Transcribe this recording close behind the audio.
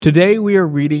Today we are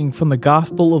reading from the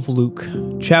Gospel of Luke,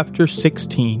 chapter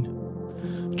 16.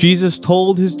 Jesus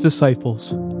told his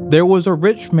disciples, "There was a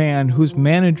rich man whose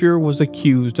manager was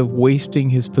accused of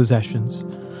wasting his possessions.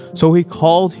 So he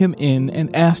called him in and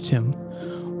asked him,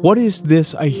 'What is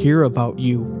this I hear about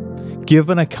you? Give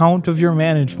an account of your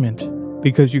management,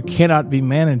 because you cannot be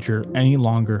manager any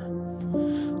longer.'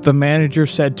 The manager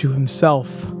said to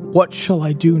himself, 'What shall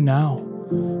I do now?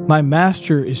 My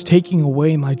master is taking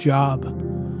away my job.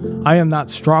 I am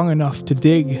not strong enough to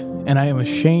dig, and I am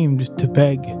ashamed to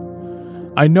beg.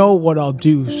 I know what I'll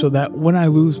do so that when I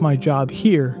lose my job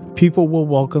here, people will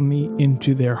welcome me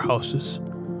into their houses.'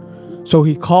 So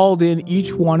he called in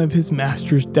each one of his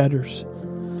master's debtors.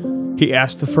 He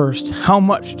asked the first, 'How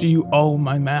much do you owe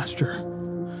my master?'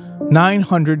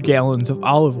 900 gallons of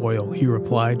olive oil,' he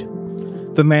replied.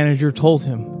 The manager told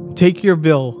him, 'Take your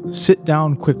bill, sit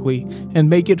down quickly, and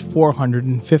make it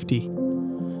 450.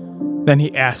 Then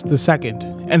he asked the second,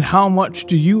 'And how much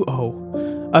do you owe?'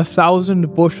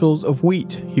 1,000 bushels of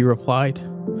wheat,' he replied.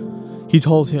 He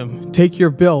told him, 'Take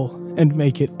your bill and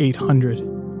make it 800.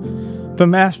 The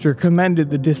master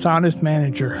commended the dishonest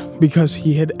manager because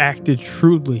he had acted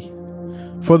shrewdly.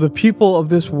 For the people of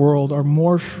this world are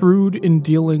more shrewd in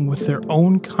dealing with their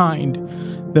own kind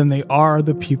than they are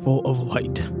the people of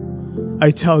light.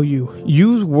 I tell you,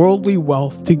 use worldly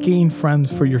wealth to gain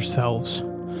friends for yourselves,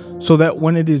 so that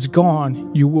when it is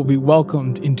gone, you will be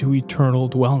welcomed into eternal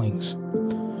dwellings.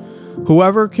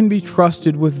 Whoever can be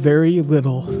trusted with very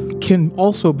little can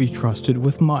also be trusted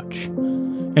with much,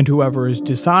 and whoever is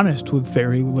dishonest with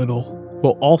very little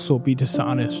will also be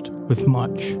dishonest with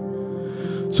much.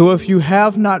 So if you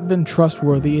have not been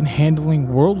trustworthy in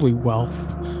handling worldly wealth,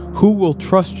 who will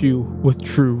trust you with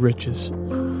true riches?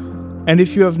 And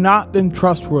if you have not been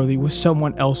trustworthy with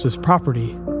someone else's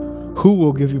property, who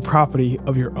will give you property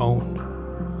of your own?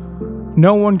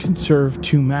 No one can serve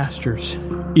two masters.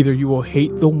 Either you will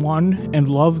hate the one and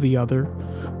love the other,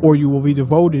 or you will be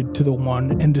devoted to the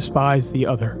one and despise the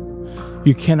other.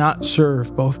 You cannot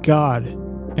serve both God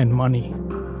and money."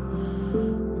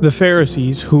 The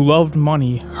Pharisees, who loved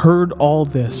money, heard all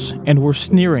this and were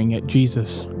sneering at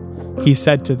Jesus. He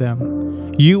said to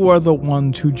them, "You are the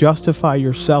ones who justify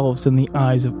yourselves in the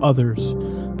eyes of others,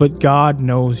 but God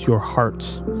knows your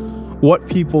hearts. What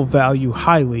people value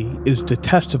highly is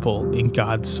detestable in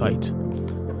God's sight."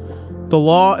 The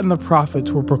law and the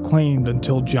prophets were proclaimed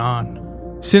until John.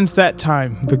 Since that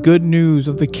time, the good news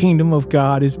of the kingdom of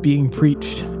God is being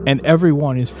preached, and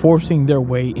everyone is forcing their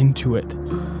way into it.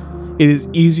 It is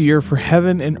easier for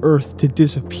heaven and earth to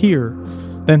disappear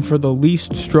than for the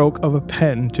least stroke of a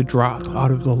pen to drop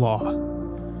out of the law.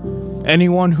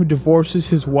 Anyone who divorces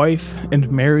his wife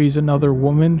and marries another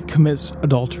woman commits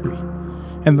adultery,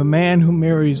 and the man who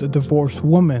marries a divorced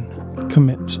woman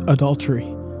commits adultery.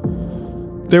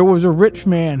 There was a rich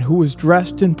man who was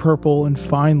dressed in purple and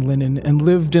fine linen and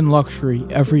lived in luxury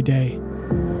every day.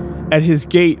 At his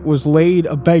gate was laid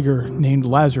a beggar named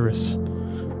Lazarus,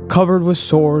 covered with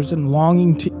sores and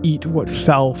longing to eat what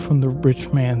fell from the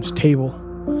rich man's table.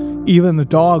 Even the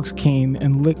dogs came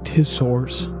and licked his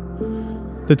sores.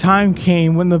 The time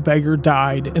came when the beggar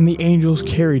died, and the angels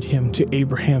carried him to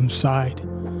Abraham's side.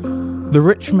 The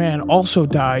rich man also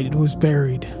died and was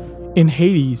buried. In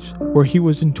Hades, where he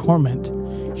was in torment,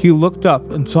 he looked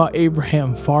up and saw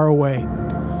Abraham far away,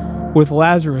 with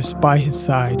Lazarus by his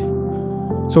side.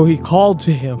 So he called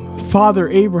to him, "Father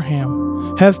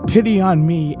Abraham, have pity on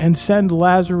me and send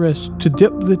Lazarus to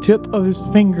dip the tip of his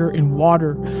finger in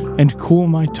water and cool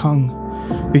my tongue,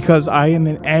 because I am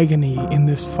in agony in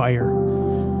this fire."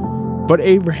 But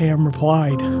Abraham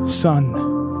replied, "Son,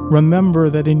 remember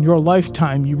that in your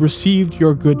lifetime you received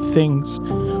your good things,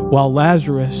 while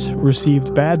Lazarus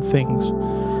received bad things.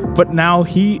 But now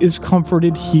he is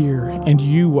comforted here, and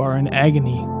you are in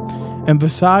agony. And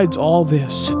besides all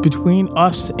this, between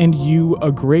us and you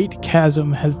a great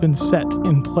chasm has been set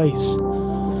in place,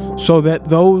 so that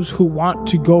those who want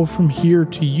to go from here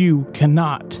to you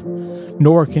cannot,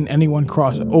 nor can anyone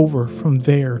cross over from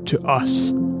there to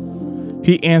us."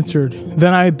 He answered,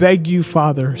 "Then I beg you,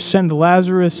 Father, send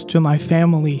Lazarus to my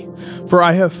family, for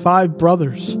I have 5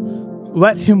 brothers.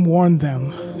 Let him warn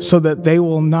them, so that they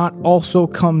will not also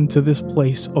come to this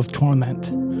place of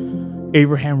torment."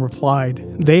 Abraham replied,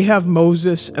 "They have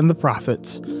Moses and the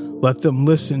prophets. Let them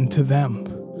listen to them."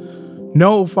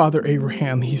 "No, Father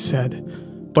Abraham," he said,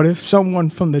 "but if someone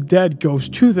from the dead goes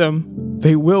to them,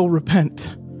 they will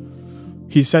repent."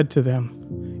 He said to them,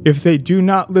 "If they do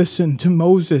not listen to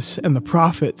Moses and the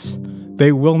prophets,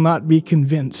 they will not be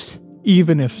convinced,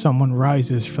 even if someone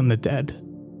rises from the dead."